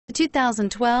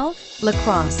2012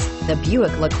 LaCrosse. The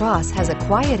Buick LaCrosse has a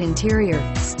quiet interior,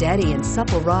 steady and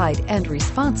supple ride, and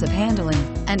responsive handling,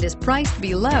 and is priced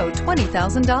below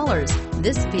 $20,000.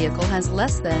 This vehicle has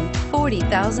less than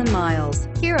 40,000 miles.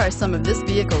 Here are some of this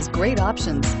vehicle's great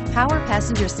options: power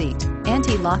passenger seat,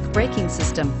 anti-lock braking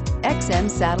system, XM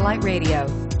satellite radio,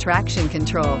 traction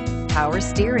control, power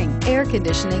steering, air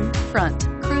conditioning, front,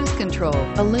 cruise control,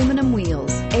 aluminum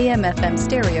wheels, AM/FM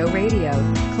stereo radio,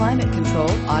 climate control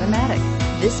automatic.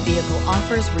 This vehicle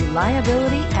offers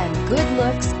reliability and good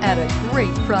looks at a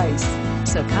great price.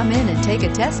 So come in and take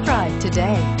a test drive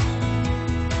today.